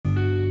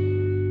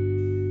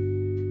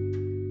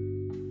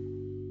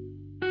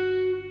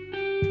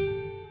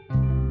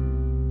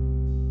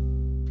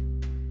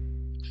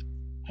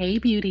Hey,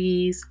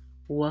 beauties.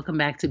 Welcome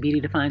back to Beauty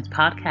Defines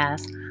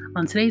Podcast.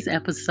 On today's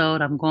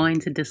episode, I'm going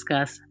to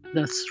discuss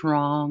the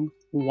strong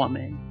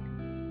woman.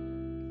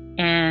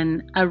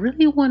 And I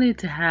really wanted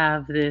to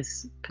have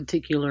this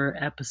particular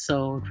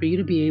episode for you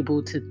to be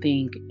able to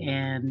think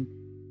and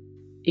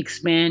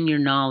expand your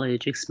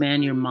knowledge,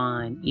 expand your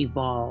mind,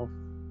 evolve.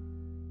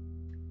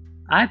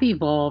 I've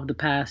evolved the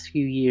past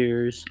few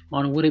years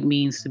on what it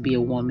means to be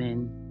a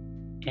woman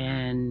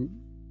and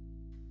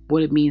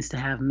what it means to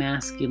have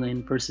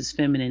masculine versus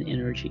feminine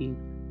energy.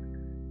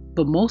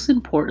 But most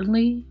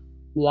importantly,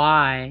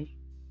 why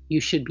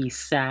you should be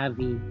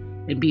savvy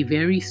and be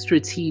very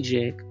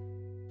strategic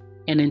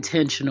and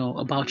intentional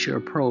about your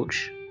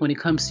approach when it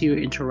comes to your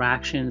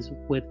interactions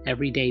with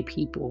everyday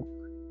people.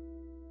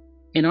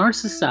 In our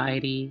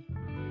society,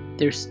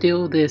 there's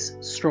still this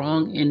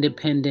strong,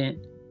 independent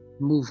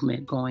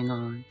movement going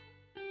on.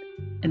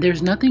 And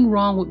there's nothing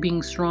wrong with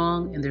being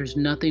strong, and there's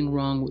nothing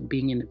wrong with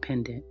being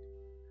independent.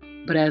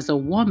 But as a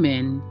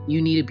woman,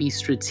 you need to be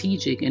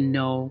strategic and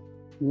know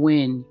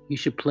when you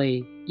should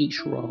play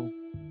each role.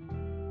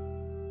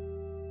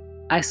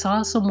 I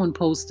saw someone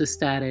post a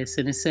status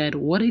and it said,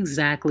 "What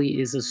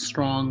exactly is a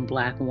strong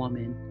Black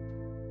woman?"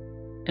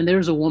 And there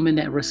was a woman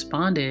that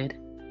responded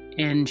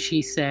and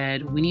she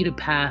said, "We need to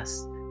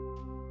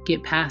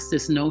get past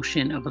this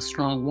notion of a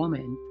strong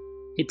woman.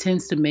 It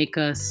tends to make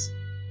us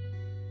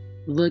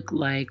look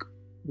like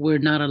we're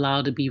not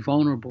allowed to be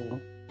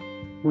vulnerable.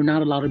 We're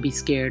not allowed to be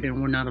scared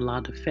and we're not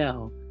allowed to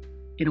fail.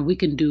 And we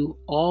can do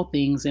all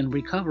things and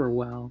recover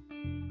well.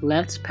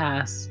 Let's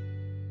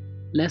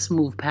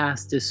move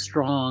past this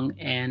strong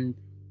and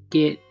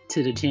get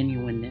to the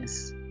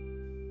genuineness."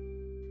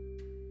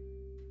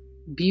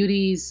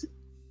 Beauties,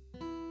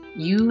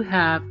 you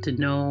have to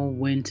know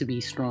when to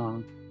be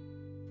strong.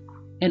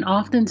 And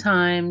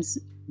oftentimes,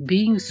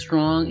 being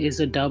strong is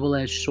a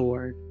double-edged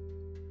sword.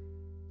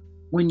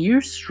 When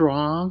you're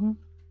strong,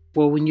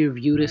 when you're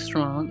viewed as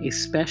strong,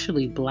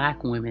 especially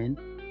Black women,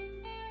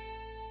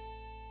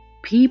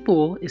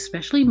 people,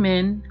 especially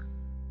men,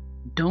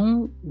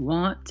 don't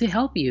want to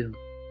help you.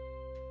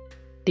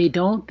 They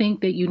don't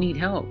think that you need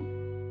help.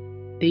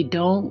 They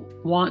don't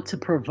want to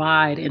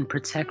provide and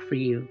protect for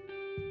you.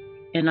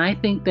 And I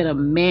think that a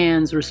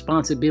man's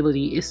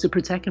responsibility is to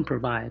protect and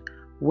provide,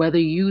 whether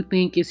you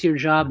think it's your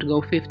job to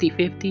go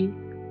 50-50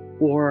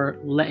 or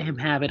let him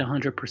have it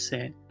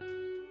 100%.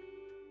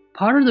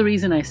 Part of the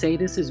reason I say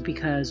this is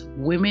because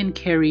women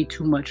carry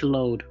too much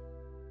load.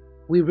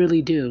 We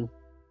really do.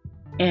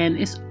 And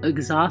it's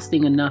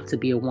exhausting enough to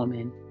be a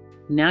woman.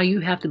 Now you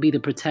have to be the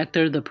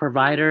protector, the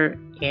provider,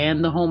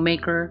 and the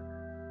homemaker.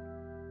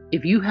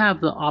 If you have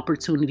the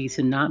opportunity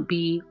to not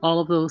be all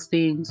of those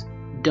things,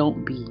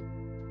 don't be.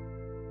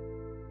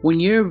 When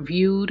you're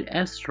viewed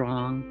as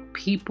strong,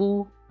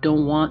 people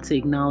don't want to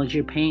acknowledge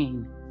your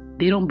pain.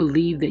 They don't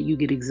believe that you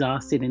get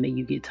exhausted and that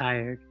you get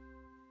tired.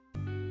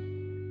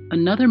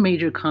 Another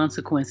major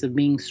consequence of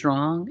being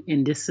strong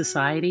in this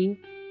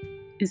society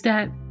is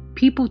that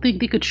people think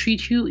they could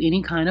treat you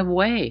any kind of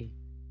way,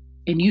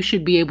 and you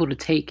should be able to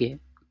take it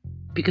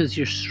because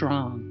you're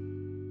strong.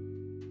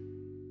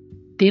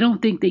 They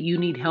don't think that you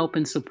need help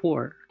and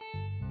support.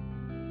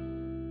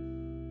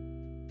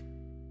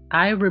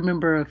 I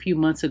remember a few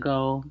months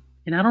ago,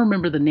 and I don't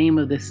remember the name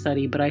of this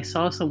study, but I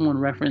saw someone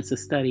reference a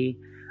study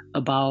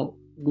about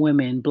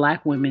women,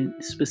 Black women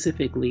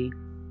specifically,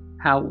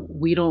 how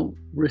we don't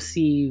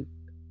receive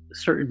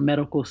certain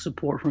medical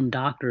support from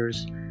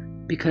doctors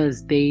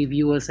because they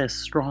view us as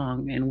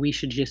strong and we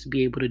should just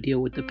be able to deal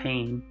with the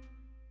pain.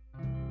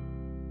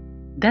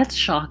 That's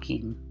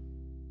shocking.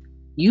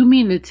 You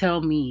mean to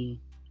tell me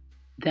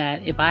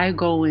that if I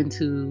go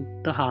into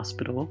the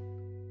hospital,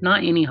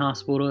 not any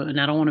hospital,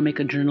 and I don't want to make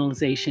a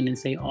generalization and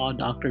say all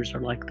doctors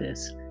are like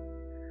this,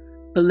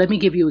 but let me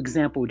give you an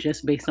example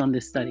just based on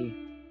this study.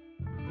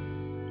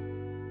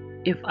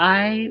 If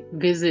I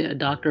visit a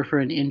doctor for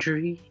an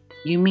injury,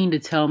 you mean to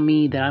tell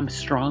me that I'm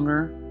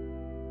stronger?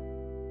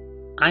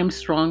 I'm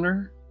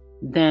stronger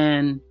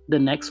than the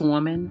next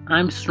woman?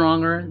 I'm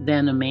stronger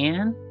than a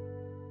man?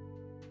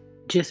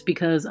 Just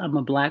because I'm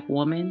a Black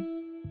woman?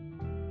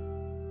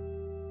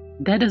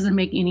 That doesn't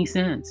make any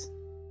sense.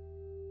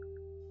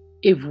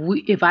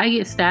 If I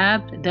get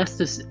stabbed,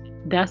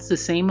 that's the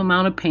same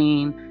amount of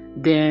pain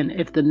than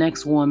if the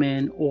next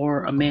woman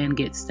or a man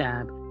gets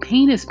stabbed.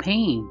 Pain is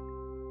pain.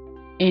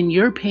 And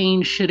your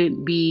pain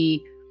shouldn't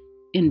be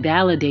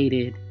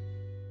invalidated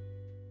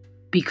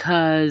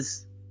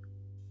because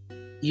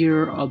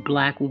you're a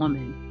Black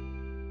woman.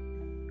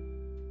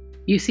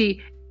 You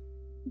see,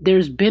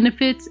 there's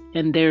benefits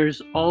and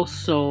there's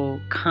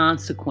also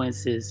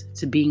consequences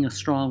to being a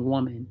strong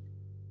woman.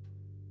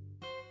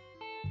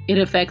 It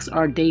affects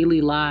our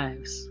daily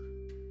lives.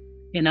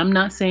 And I'm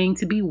not saying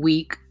to be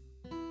weak.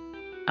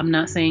 I'm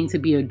not saying to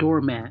be a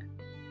doormat.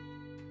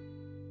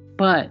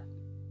 But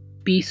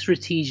be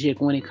strategic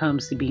when it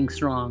comes to being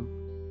strong.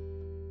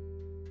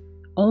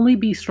 Only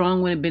be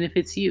strong when it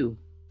benefits you.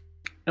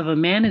 If a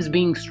man is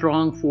being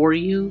strong for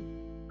you,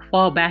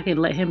 fall back and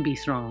let him be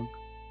strong.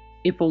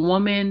 If a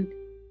woman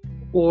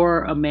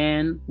or a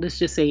man, let's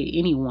just say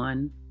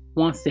anyone,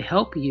 wants to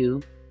help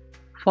you,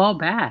 fall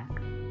back.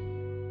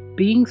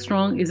 Being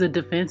strong is a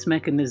defense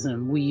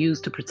mechanism we use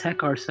to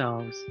protect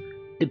ourselves,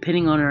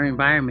 depending on our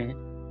environment.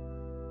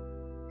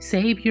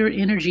 Save your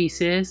energy,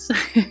 sis.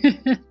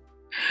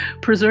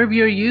 Preserve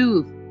your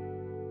youth.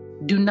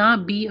 Do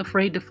not be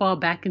afraid to fall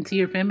back into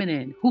your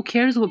feminine. Who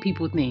cares what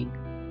people think,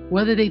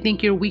 whether they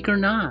think you're weak or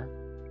not?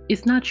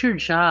 It's not your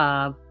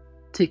job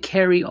to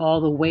carry all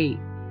the weight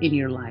in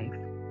your life,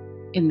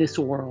 in this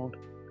world.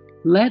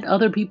 Let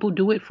other people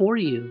do it for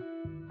you.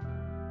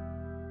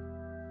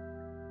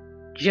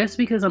 Just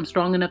because I'm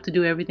strong enough to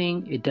do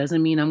everything, it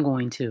doesn't mean I'm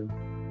going to.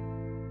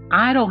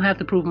 I don't have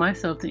to prove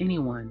myself to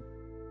anyone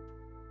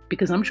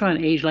because I'm trying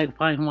to age like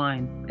fine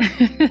wine.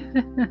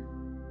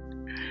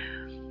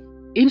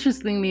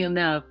 Interestingly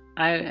enough,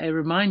 I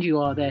remind you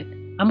all that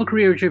I'm a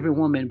career-driven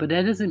woman, but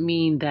that doesn't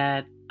mean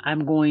that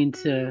I'm going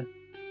to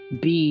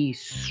be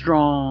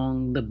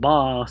strong, the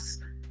boss,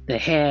 the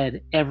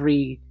head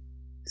every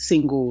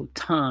single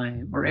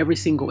time, or every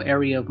single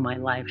area of my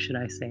life, should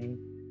I say.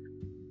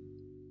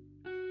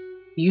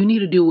 You need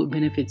to do what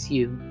benefits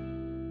you.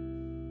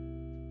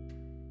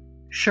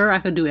 Sure, I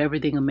could do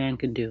everything a man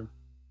can do.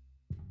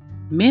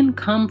 Men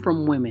come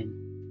from women.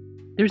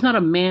 There's not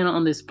a man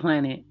on this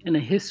planet in the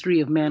history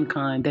of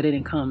mankind that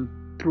didn't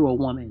come through a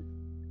woman.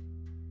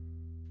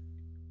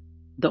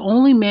 The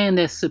only man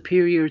that's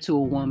superior to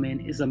a woman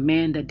is a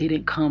man that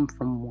didn't come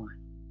from one.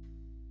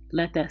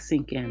 Let that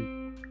sink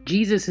in.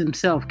 Jesus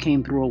himself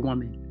came through a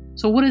woman.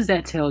 So what does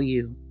that tell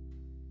you?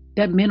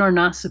 That men are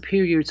not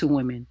superior to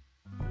women.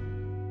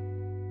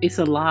 It's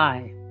a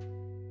lie.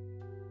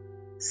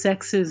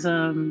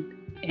 Sexism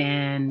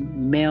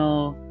and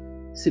male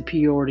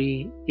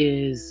superiority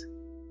is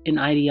an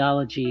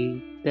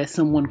ideology that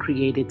someone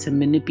created to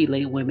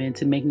manipulate women,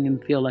 to making them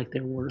feel like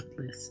they're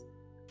worthless.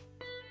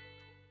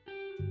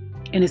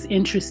 And it's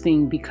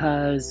interesting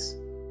because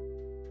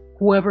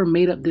whoever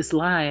made up this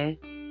lie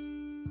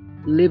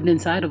lived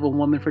inside of a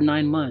woman for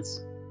 9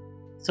 months.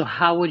 So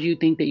how would you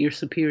think that you're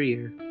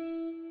superior?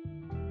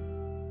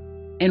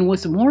 And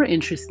what's more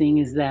interesting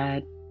is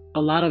that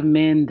a lot of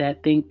men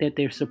that think that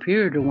they're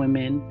superior to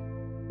women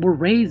were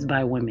raised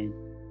by women,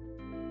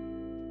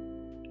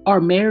 are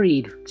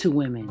married to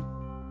women,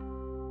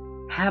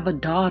 have a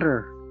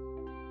daughter.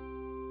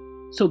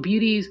 So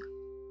beauties,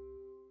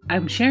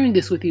 I'm sharing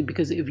this with you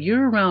because if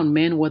you're around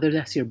men, whether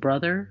that's your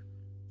brother,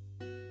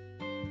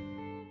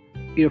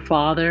 your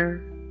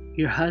father,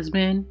 your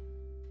husband,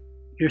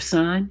 your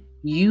son,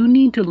 you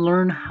need to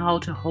learn how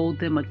to hold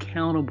them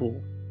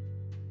accountable.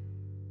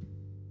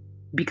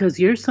 Because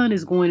your son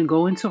is going to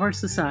go into our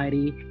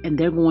society and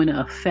they're going to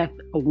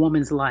affect a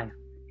woman's life,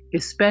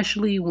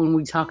 especially when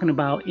we're talking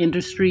about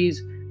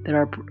industries that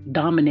are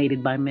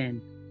dominated by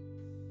men.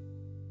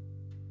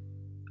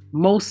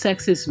 Most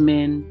sexist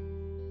men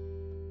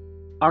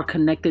are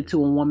connected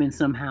to a woman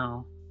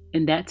somehow,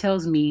 and that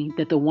tells me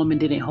that the woman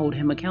didn't hold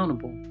him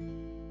accountable.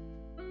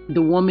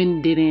 The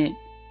woman didn't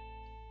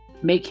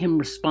make him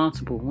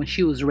responsible. When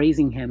she was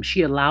raising him,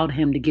 she allowed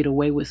him to get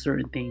away with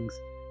certain things.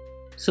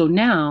 So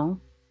now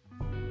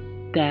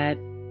that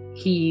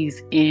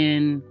he's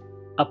in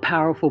a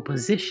powerful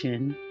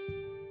position,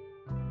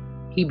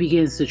 he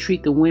begins to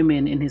treat the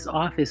women in his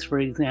office, for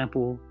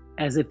example,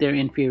 as if they're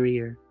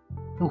inferior.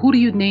 But who do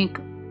you think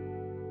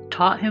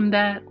taught him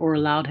that or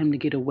allowed him to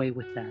get away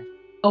with that?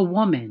 A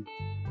woman.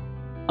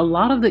 A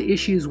lot of the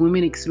issues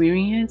women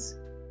experience,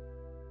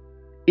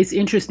 it's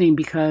interesting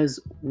because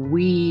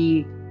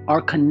we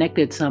are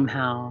connected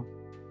somehow.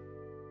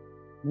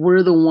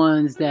 We're the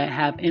ones that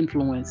have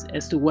influence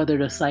as to whether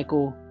the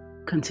cycle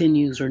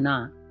continues or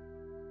not.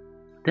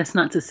 That's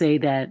not to say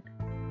that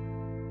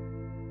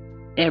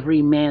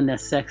every man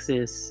that's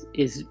sexist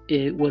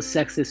was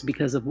sexist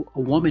because of a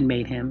woman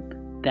made him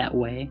that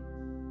way.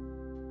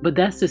 But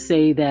that's to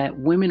say that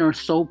women are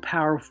so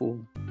powerful.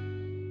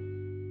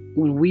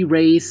 When we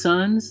raise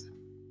sons,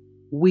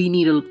 we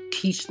need to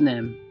teach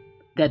them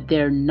that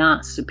they're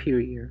not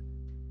superior.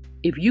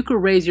 If you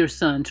could raise your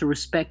son to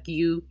respect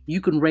you, you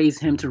can raise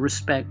him to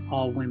respect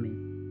all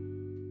women.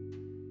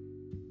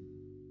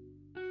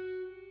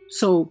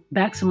 So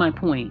back to my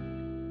point.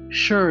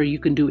 Sure, you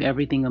can do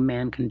everything a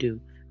man can do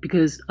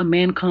because a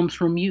man comes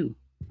from you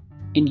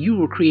and you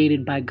were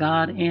created by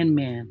God and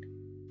man.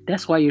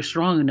 That's why you're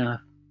strong enough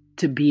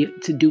to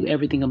do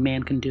everything a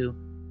man can do.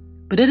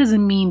 But that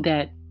doesn't mean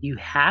that you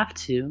have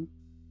to.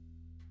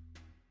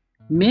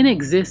 Men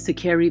exist to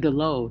carry the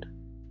load.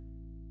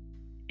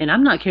 And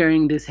I'm not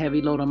carrying this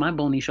heavy load on my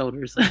bony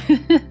shoulders.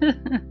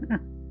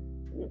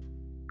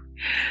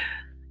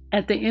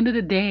 At the end of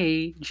the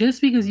day,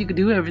 just because you can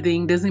do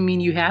everything doesn't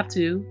mean you have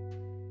to.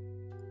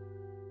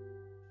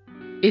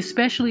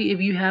 Especially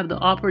if you have the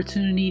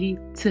opportunity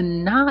to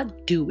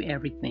not do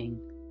everything.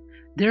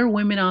 There are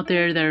women out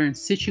there that are in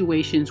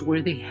situations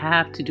where they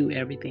have to do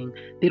everything.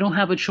 They don't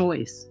have a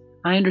choice.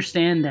 I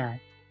understand that.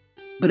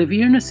 But if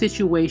you're in a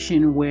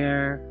situation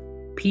where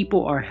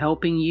people are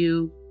helping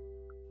you,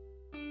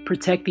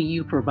 protecting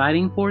you,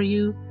 providing for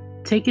you,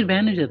 take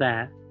advantage of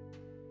that.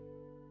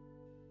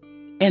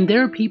 And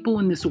there are people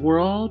in this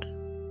world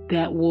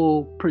that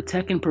will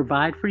protect and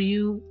provide for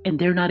you, and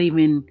they're not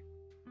even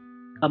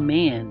a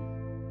man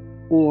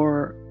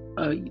or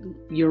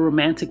your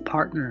romantic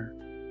partner.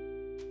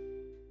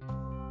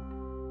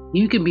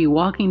 You can be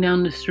walking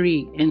down the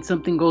street and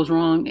something goes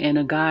wrong and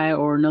a guy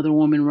or another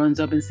woman runs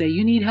up and say,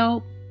 "You need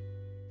help?"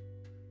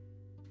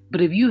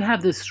 But if you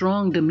have this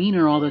strong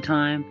demeanor all the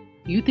time,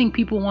 you think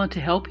people want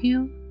to help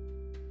you?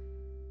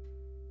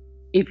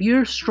 If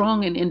you're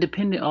strong and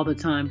independent all the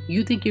time,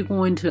 you think you're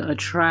going to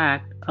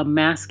attract a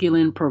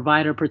masculine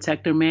provider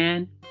protector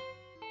man?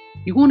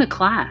 You're going to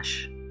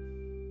clash.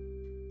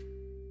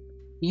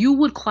 You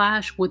would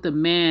clash with a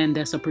man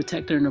that's a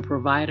protector and a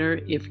provider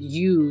if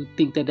you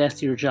think that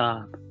that's your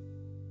job.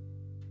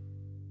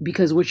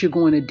 Because what you're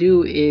going to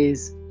do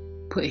is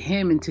put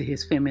him into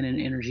his feminine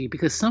energy,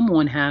 because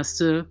someone has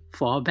to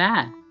fall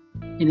back.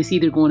 And it's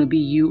either going to be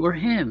you or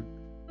him.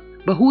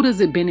 But who does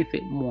it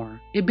benefit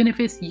more? It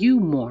benefits you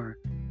more.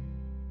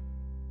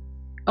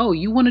 Oh,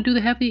 you want to do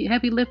the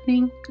heavy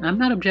lifting? I'm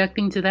not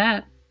objecting to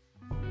that.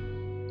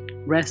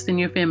 Rest in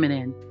your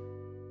feminine.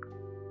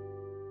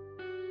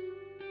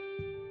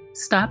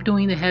 Stop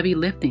doing the heavy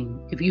lifting.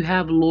 If you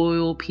have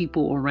loyal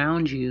people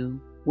around you,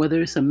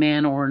 whether it's a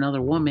man or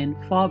another woman,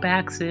 fall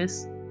back,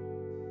 sis.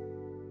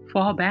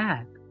 Fall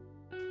back.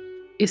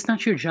 It's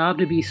not your job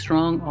to be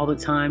strong all the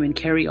time and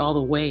carry all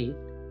the weight.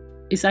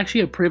 It's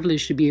actually a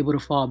privilege to be able to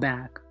fall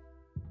back.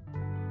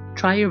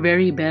 Try your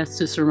very best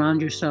to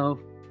surround yourself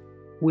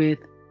with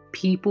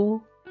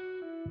people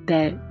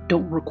that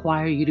don't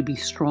require you to be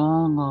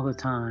strong all the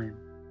time.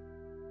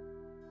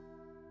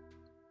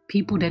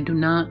 People that do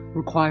not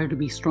require to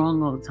be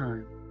strong all the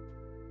time.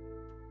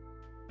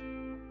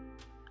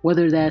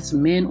 Whether that's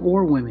men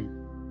or women.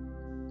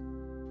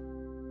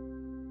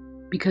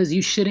 Because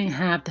you shouldn't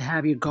have to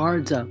have your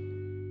guards up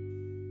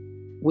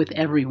with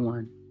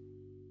everyone.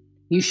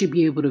 You should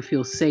be able to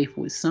feel safe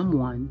with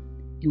someone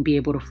and be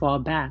able to fall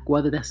back,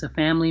 whether that's a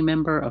family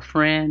member, a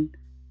friend,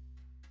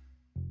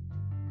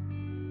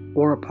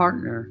 or a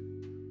partner.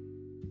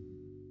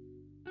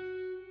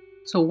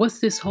 So what's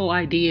this whole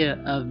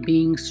idea of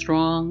being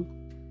strong?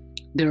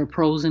 There are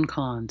pros and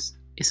cons.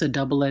 It's a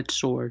double-edged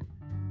sword.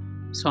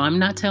 So I'm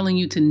not telling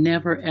you to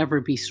never, ever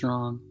be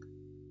strong.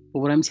 But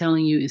what I'm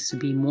telling you is to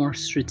be more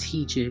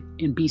strategic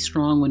and be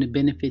strong when it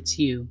benefits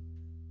you.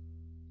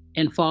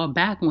 And fall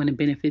back when it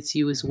benefits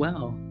you as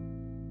well.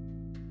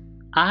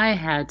 I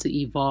had to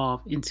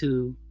evolve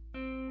into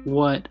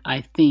what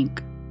I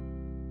think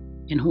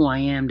and who I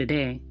am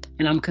today.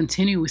 And I'm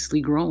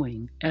continuously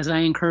growing. As I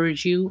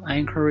encourage you, I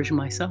encourage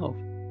myself.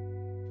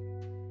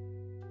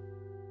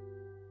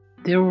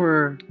 There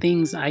were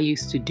things I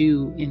used to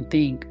do and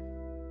think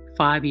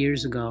 5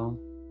 years ago.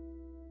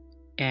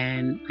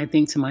 And I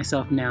think to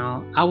myself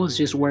now, I was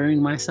just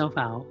wearing myself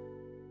out.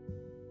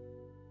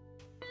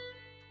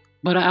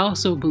 But I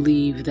also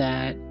believe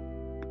that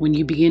when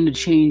you begin to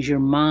change your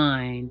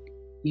mind,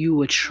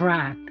 you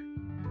attract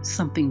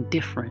something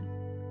different.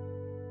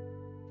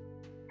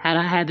 Had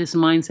I had this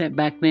mindset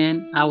back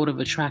then, I would have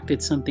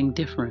attracted something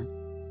different.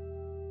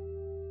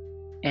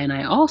 And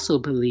I also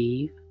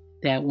believe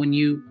that when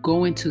you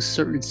go into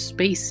certain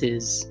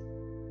spaces,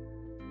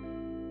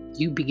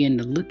 you begin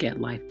to look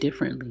at life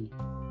differently.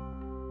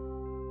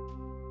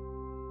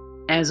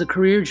 As a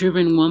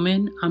career-driven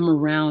woman, I'm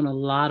around a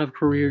lot of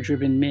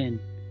career-driven men.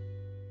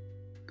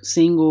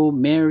 Single,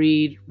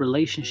 married,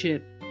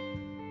 relationship.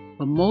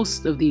 But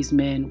most of these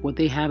men, what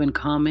they have in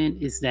common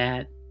is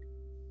that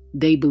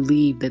they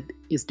believe that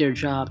it's their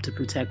job to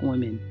protect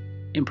women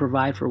and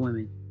provide for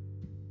women.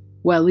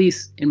 Well, at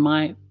least in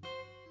my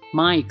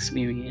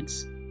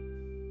experience.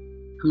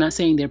 I'm not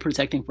saying they're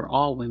protecting for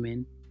all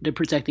women. They're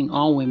protecting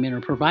all women or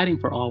providing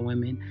for all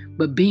women.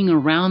 But being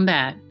around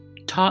that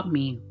taught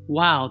me,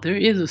 wow, there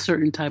is a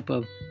certain type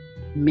of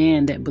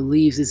man that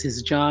believes it's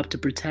his job to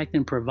protect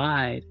and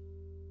provide.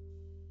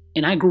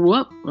 And I grew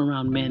up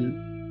around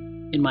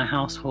men in my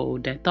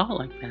household that thought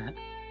like that.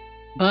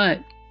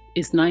 But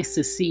it's nice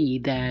to see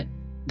that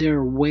there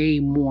are way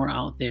more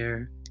out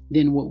there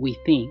than what we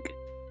think.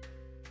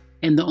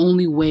 And the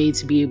only way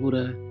to be able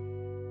to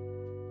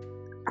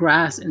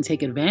grasp and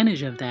take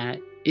advantage of that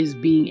is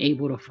being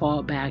able to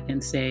fall back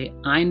and say,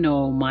 I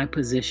know my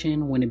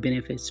position when it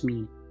benefits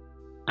me.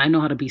 I know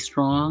how to be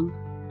strong.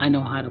 I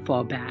know how to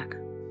fall back.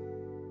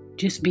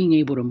 Just being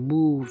able to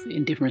move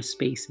in different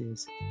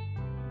spaces.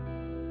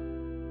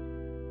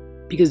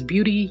 Because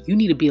beauty, you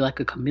need to be like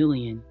a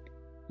chameleon.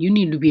 You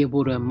need to be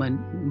able to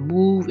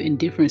move in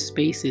different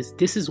spaces.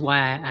 This is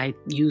why I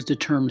use the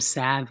term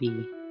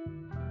savvy.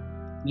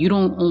 You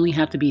don't only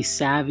have to be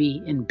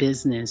savvy in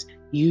business.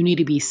 You need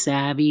to be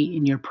savvy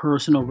in your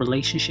personal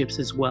relationships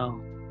as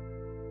well.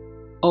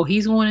 Oh,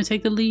 he's going to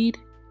take the lead?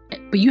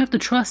 But you have to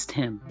trust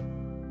him.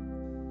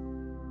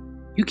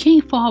 You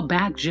can't fall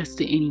back just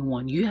to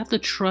anyone. You have to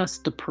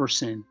trust the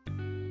person.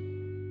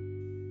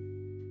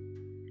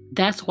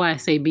 That's why I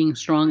say being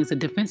strong is a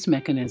defense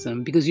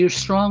mechanism, because you're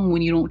strong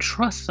when you don't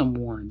trust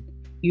someone.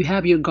 You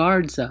have your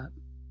guards up.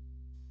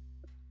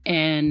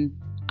 And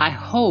I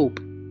hope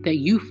that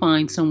you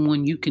find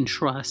someone you can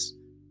trust,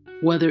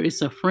 whether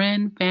it's a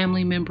friend,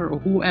 family member, or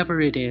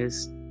whoever it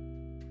is,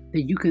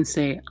 that you can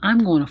say, I'm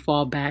going to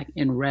fall back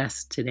and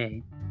rest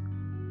today.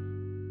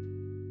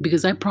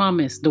 Because I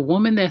promise, the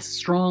woman that's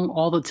strong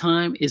all the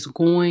time is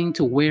going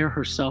to wear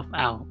herself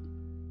out.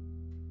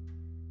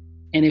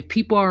 And if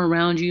people are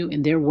around you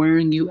and they're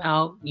wearing you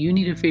out, you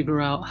need to figure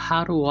out,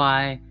 how do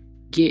I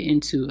get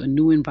into a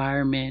new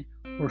environment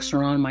or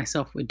surround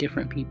myself with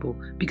different people?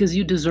 Because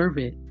you deserve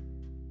it.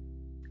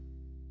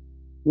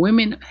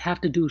 Women have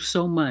to do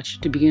so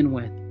much to begin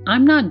with.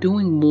 I'm not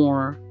doing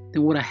more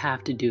than what I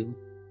have to do.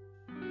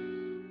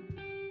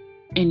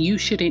 And you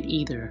shouldn't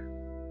either.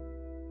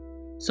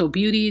 So,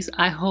 beauties,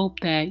 I hope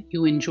that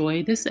you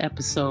enjoy this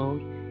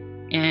episode,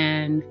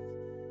 and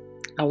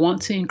I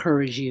want to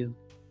encourage you.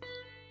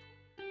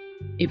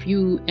 If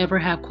you ever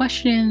have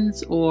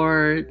questions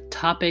or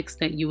topics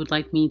that you would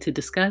like me to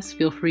discuss,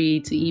 feel free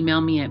to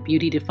email me at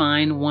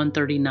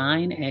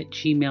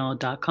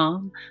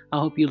beautydefine139@gmail.com. I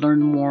hope you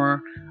learn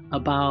more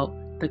about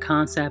the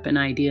concept and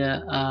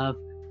idea of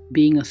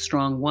being a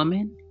strong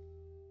woman.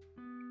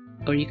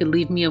 Or you could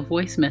leave me a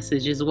voice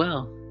message as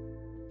well.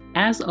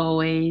 As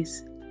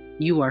always,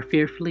 you are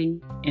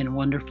fearfully and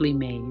wonderfully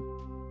made.